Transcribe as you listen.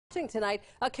Tonight,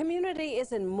 a community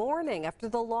is in mourning after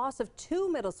the loss of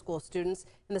two middle school students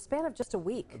in the span of just a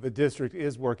week. The district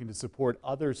is working to support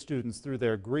other students through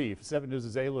their grief. 7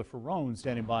 News' Ayla Ferrone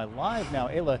standing by live now.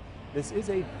 Ayla, this is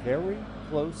a very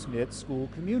close-knit school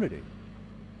community.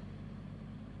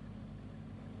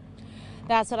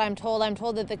 That's what I'm told. I'm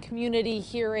told that the community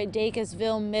here at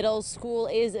Dacusville Middle School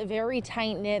is very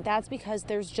tight-knit. That's because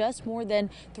there's just more than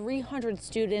 300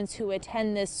 students who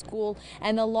attend this school,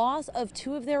 and the loss of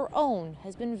two of their own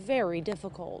has been very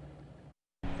difficult.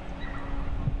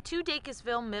 Two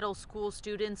Dacusville Middle School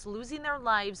students losing their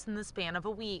lives in the span of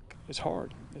a week. It's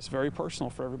hard. It's very personal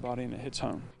for everybody, and it hits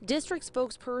home. District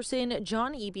spokesperson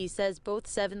John Eby says both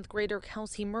 7th grader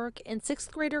Kelsey Merck and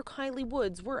 6th grader Kylie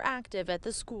Woods were active at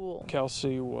the school.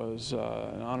 Kelsey was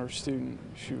an honor student.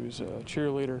 She was a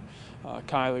cheerleader.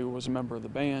 Kylie was a member of the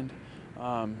band.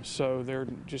 So they're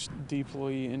just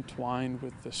deeply entwined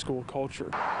with the school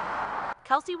culture.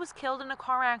 Kelsey was killed in a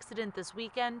car accident this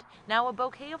weekend. Now a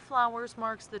bouquet of flowers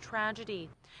marks the tragedy.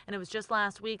 And it was just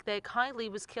last week that Kylie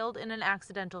was killed in an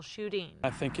accidental shooting. I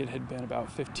think it had been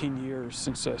about 15 years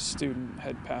since a student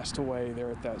had passed away there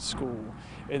at that school.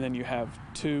 And then you have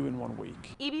two in 1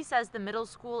 week. Eby says the middle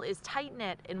school is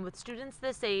tight-knit, and with students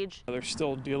this age, they're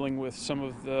still dealing with some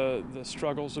of the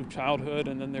struggles of childhood,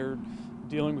 and then they're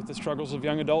dealing with the struggles of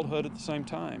young adulthood at the same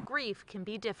time. Grief can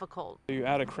be difficult. You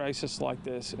add a crisis like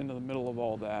this into the middle of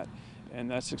all that, and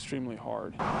that's extremely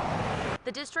hard.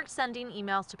 The district sending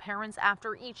emails to parents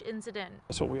after each incident.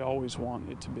 That's what we always want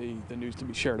it to be, the news to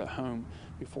be shared at home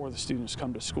before the students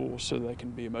come to school so they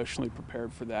can be emotionally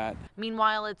prepared for that.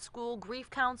 Meanwhile, at school, grief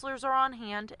counselors are on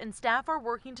hand and staff are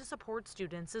working to support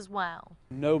students as well.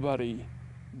 Nobody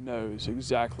knows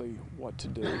exactly what to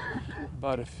do,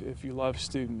 but if you love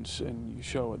students and you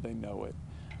show it, they know it,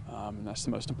 and that's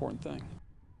the most important thing.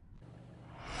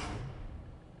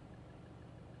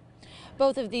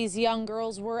 Both of these young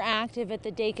girls were active at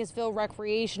the Dacusville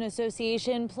Recreation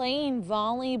Association playing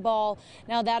volleyball.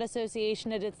 Now that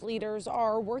association and its leaders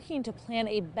are working to plan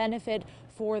a benefit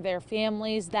for their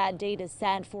families. That date is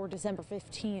set for December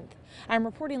 15th. I'm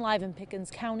reporting live in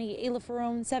Pickens County. Ayla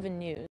Ferrone, 7 News.